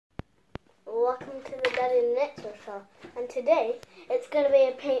welcome to the Daddy and Nature Show. And today, it's going to be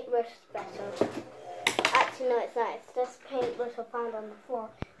a paintbrush special. Actually, no, it's not. It's just paintbrush I found on the floor.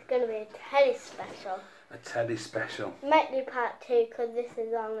 It's going to be a Teddy special. A Teddy special. Might do part 2 because this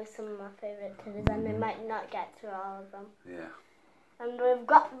is only some of my favourite Teddies and they might not get through all of them. Yeah. And we've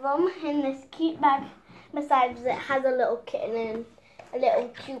got them in this cute bag. Besides, it has a little kitten and a little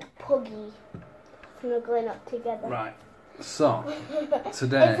cute puggy snuggling up together. Right. So,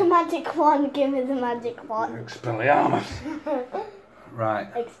 today... It's a magic wand. Give me the magic wand. Expelliarmus.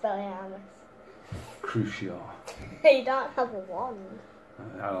 Right. Expelliarmus. Crucial. You don't have a wand.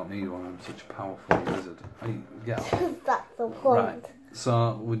 I don't need one. I'm such a powerful wizard. Hey, get up. That's the point. Right.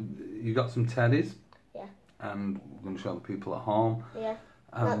 So, you got some teddies. Yeah. And we're going to show the people at home. Yeah.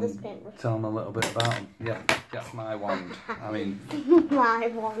 Not this paintbrush. Tell them a little bit about them. Yeah. Get my wand. I mean... my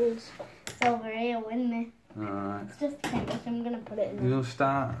wand. It's over here, isn't it? Alright. It's just a paintbrush. I'm going to put it in there. You're going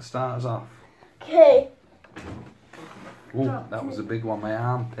to start us off. Okay. Oh, that was a big one. My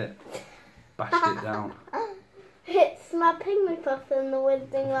armpit bashed it down. It's my pygmy puff in the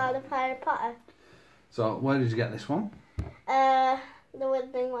Wizarding World of Harry Potter. So, where did you get this one? The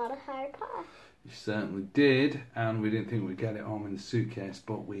Wizarding World of Harry Potter. You certainly did, and we didn't think we'd get it home in the suitcase,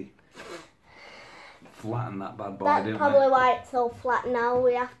 but we flattened that bad boy, didn't we? That's probably why it's so flat now.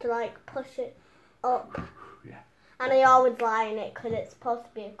 We have to, like, push it up. Yeah. And I always lie in it because it's supposed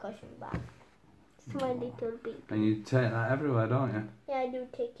to be a cushion bag. It's my little baby. And you take that everywhere, don't you? Yeah, I do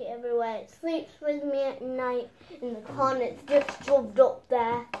take it everywhere. It sleeps with me at night in the corner. It's just shoved up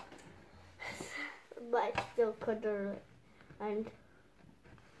there. But I still cuddle it. And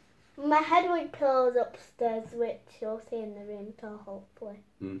my Hedwig pillow's upstairs, which you'll see in the room tour, hopefully.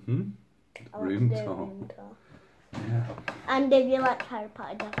 Mm-hmm. Room tour. Yeah. And if you like Harry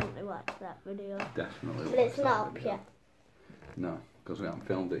Potter, definitely watch that video. Definitely. But it's not up yet. No, because we haven't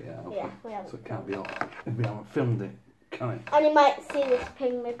filmed it yet. Yeah, we haven't. So it can't be up if we haven't filmed it, can it? And you might see this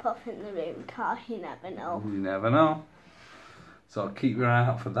pygmy puff in the room tour. You never know. You never know. So keep your eye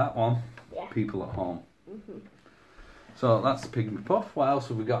out for that one. Yeah. People at home. Mm-hmm. So that's the pygmy puff. What else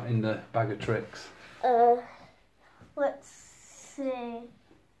have we got in the bag of tricks? Let's see.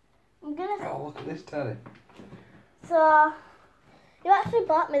 I'm gonna. Oh, look at this teddy. So, you actually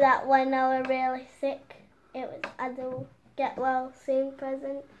bought me that when I was really sick. It was as a get well soon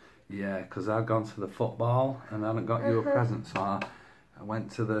present. Yeah, because I'd gone to the football and I hadn't got you a present, so I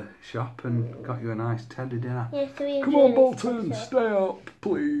went to the shop and got you a nice teddy dinner. Yeah, so we Come on, Bolton, stay up,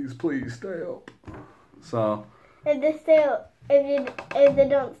 please, please stay up. So. If they stay up, if they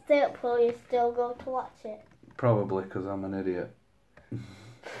don't stay up, will you still go to watch it? Probably, because I'm an idiot.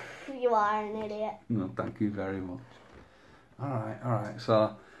 You are an idiot. No, thank you very much. Alright,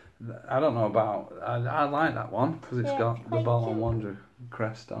 so I don't know about, I like that one because it's got the Bolton Wanderer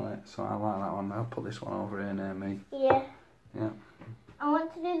crest on it, so I like that one. I'll put this one over here near me. Yeah. Yeah. I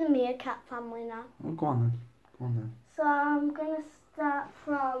want to do the meerkat family now. Well, go on then. So I'm going to start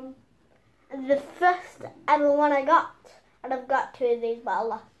from the first ever one I got. And I've got 2 of these, but I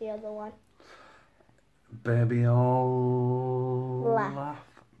lost the other one. Baby Olaf.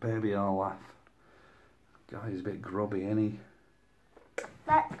 Baby Olaf. God, he's a bit grubby, isn't he?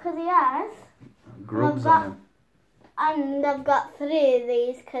 That's because he has. Grubs on him. And I've got 3 of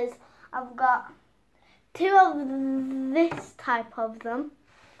these because I've got 2 of this type of them.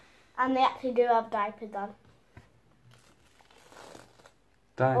 And they actually do have diapers on.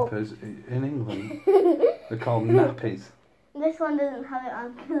 Diapers in England? They're called nappies. This one doesn't have it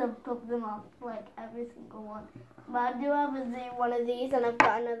on because I've took them off like every single one. But I do have one of these and I've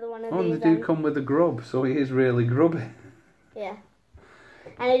got another one of these. Oh, they do come with a grub, so he is really grubby. Yeah.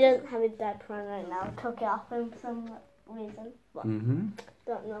 And he doesn't have his diaper on right now. I took it off him for some reason. But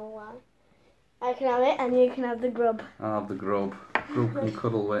don't know why. I can have it and you can have the grub. I'll have the grub. Grub can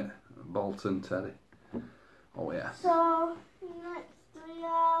cuddle with Bolton Teddy. Oh, yeah. So, next we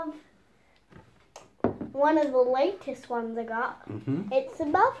have one of the latest ones I got. It's a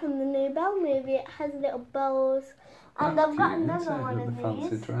bell from the new Belle movie. It has little bows. And I've got another one of these.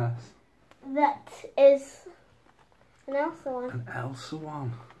 Fancy dress. That is an Elsa one. An Elsa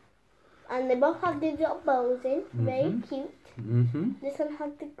one. And they both have these little bows in. Very cute. This one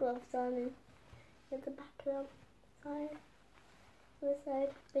has the gloves on and at the back of them. Side. The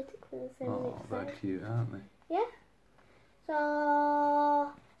side. Basically the same. Oh, they're cute, aren't they? Yeah.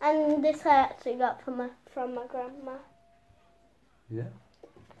 So, and this I actually got from my grandma. Yeah.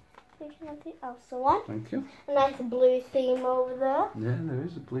 You can have the Elsa one. Thank you. A nice blue theme over there. Yeah, there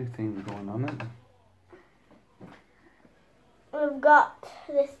is a blue theme going on, isn't there? We've got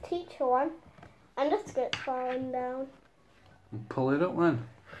this teacher one, and the skirt's falling down. Pull it up then.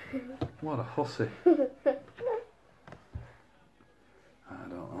 What a hussy. I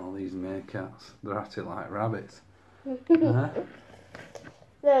don't know, these meerkats. They're acting like rabbits. There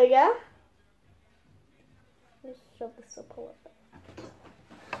we go. Let's shove this up a little bit.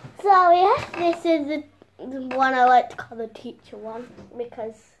 So yeah, this is the one I like to call the teacher one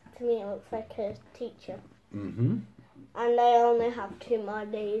because to me it looks like a teacher. Mm-hmm. And I only have 2 more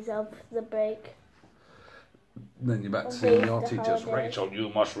days of the break. Then you're back to seeing your the teachers. holidays. Rachel, you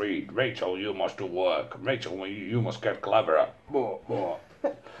must read. Rachel, you must do work. Rachel, you must get cleverer. So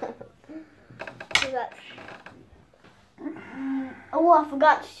that's... Oh, I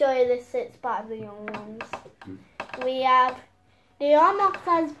forgot to show you this. It's part of the young ones. We have... They're almost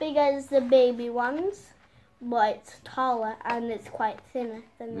as big as the baby ones, but it's taller and it's quite thinner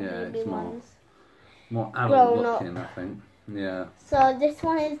than the baby ones. More adult looking, I think. Yeah. So this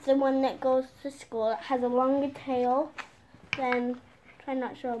one is the one that goes to school. It has a longer tail than... Try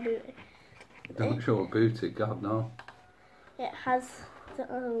not to show a booty. Don't show a booty, God no. It has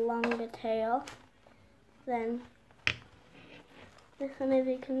a longer tail than this one, if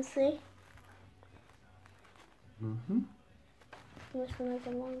you can see. Mm-hmm. This one is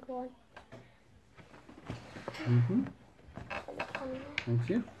a longer one. Mm-hmm. Thank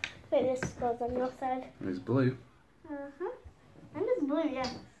you. Wait, this goes on your side. It's blue. Uh-huh. And it's blue, yeah.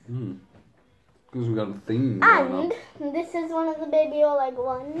 Mm. Because we've got a theme going on. And this is one of the baby Oleg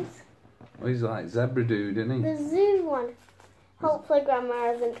ones. Oh, he's like zebra dude, isn't he? The zoo one. Hopefully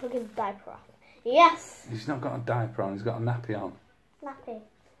Grandma hasn't took his diaper off. Yes! He's not got a diaper on, he's got a nappy on. Nappy.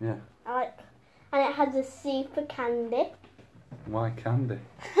 Yeah. And it has a C for candy. Why candy?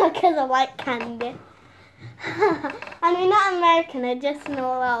 Because I like candy. I mean, not American, I just know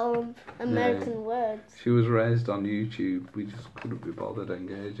a lot of American words. She was raised on YouTube, we just couldn't be bothered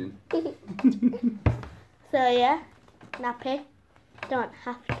engaging. So yeah, nappy. Don't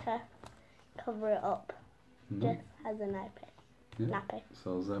have to cover it up. Just has a nappy. Yeah. Nappy.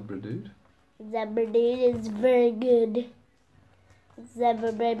 So zebra dude. Zebra dude is very good.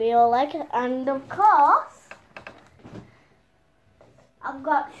 Zebra baby all like it. And of course, I've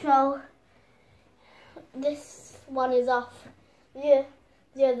got to show this one is off. Yeah,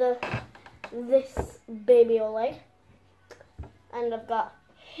 this baby Oleg. And I've got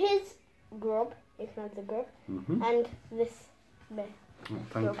his grub, if not the grub, and this baby. Oh,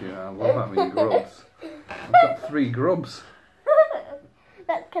 thank you, I love having grubs. I've got 3 grubs.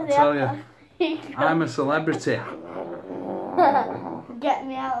 That's because I tell you, I'm a celebrity. Get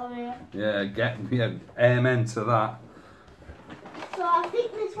me out of here. Yeah, amen to that. So I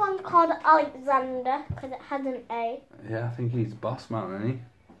think this one's called Alexander because it has an A. Yeah, I think he's boss man, isn't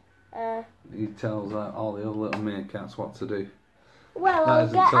he? He tells all the other little meerkats what to do. Well, that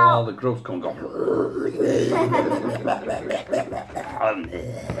is until all the grubs come and go.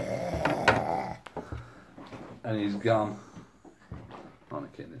 And he's gone. I'm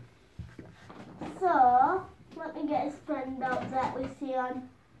not kidding. So, let me get his friend out that we see on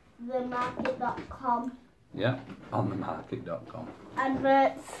themarket.com. Yeah, on themarket.com.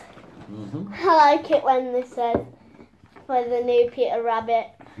 Adverts. I like it when they said for the new Peter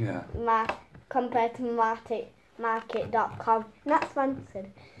Rabbit. Yeah. Compared to market.com. Not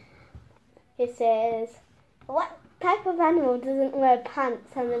sponsored. It says, what type of animal doesn't wear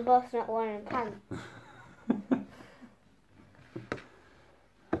pants and they're both not wearing pants?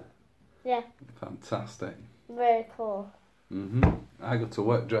 Yeah. Fantastic. Very cool. I got to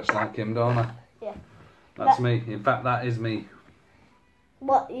work dressed like him, don't I? Yeah. That's me. In fact, that is me.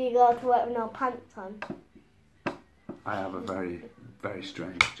 What, you go to work with no pants on? I have a very, very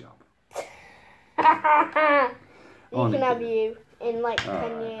strange job. You can have you in like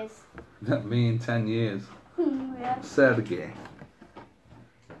 10 years. Me in 10 years. Yeah. Say it again.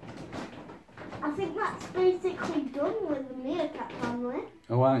 I think that's basically done with the meerkat family.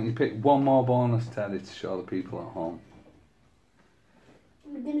 Oh, why don't you pick one more bonus, Teddy, to show the people at home?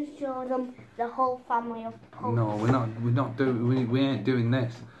 We're going to show them the whole family of pugs. No, we're not doing. We ain't doing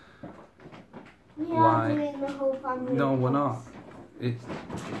this. We are doing the whole family. No, of we're pugs. not.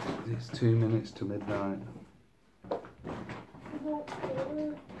 It's 2 minutes to midnight.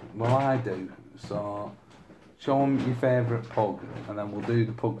 Well, I do. So, show them your favourite pug, and then we'll do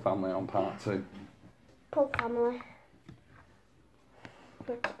the pug family on part 2. Pug family.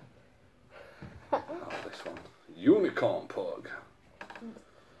 Oh, this one. Unicorn pug.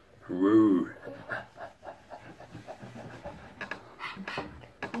 Woo.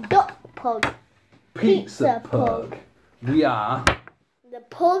 Duck pug. Pizza pug. We are the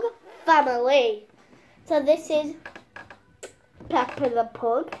pug family. So this is Pepper the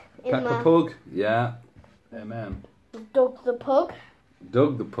pug. Pepper pug. Yeah. Amen. Doug the pug.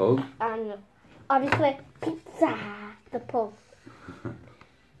 Doug the pug. And obviously, pizza the pug.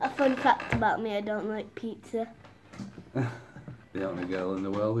 A fun fact about me, I don't like pizza. The only girl in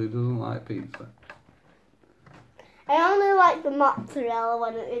the world who doesn't like pizza. I only like the mozzarella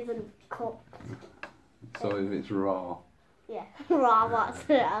when it isn't cooked. So if it's raw. Yeah, raw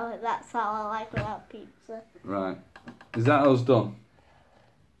mozzarella, that's all I like about pizza. Right. Is that us done?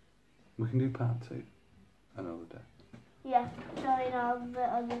 We can do part 2 another day. Yeah, showing all the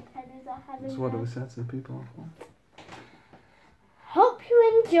other teddies I have in So what do there. we say to the people on phone? Hope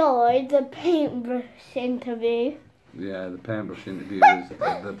you enjoyed the paintbrush interview. Yeah, the paintbrush interview is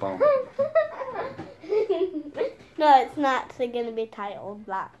the bomb. No, it's not actually going to be titled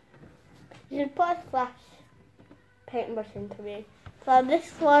that. You should put a / paintbrush interview. So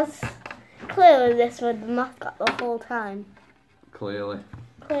this was, clearly this was the mascot the whole time. Clearly.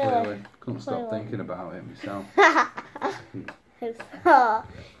 Couldn't stop thinking about it myself. So,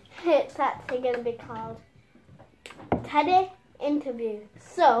 it's actually going to be called Teddy Interview.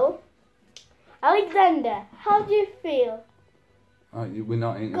 So, Alexander, how do you feel? Oh, we're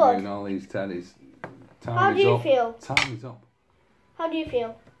not interviewing all these teddies. How do you feel? Time is up. How do you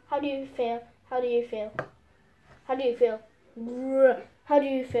feel? How do you feel? How do you feel? How do you feel? How do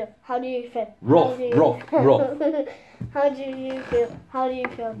you feel? How do you feel? Rough. How do you feel? How do you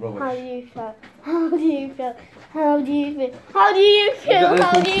feel? Rubbish. How do you feel? How do you feel? How do you feel? How do you feel?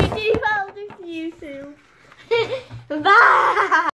 How do you feel? How do you feel? Bye!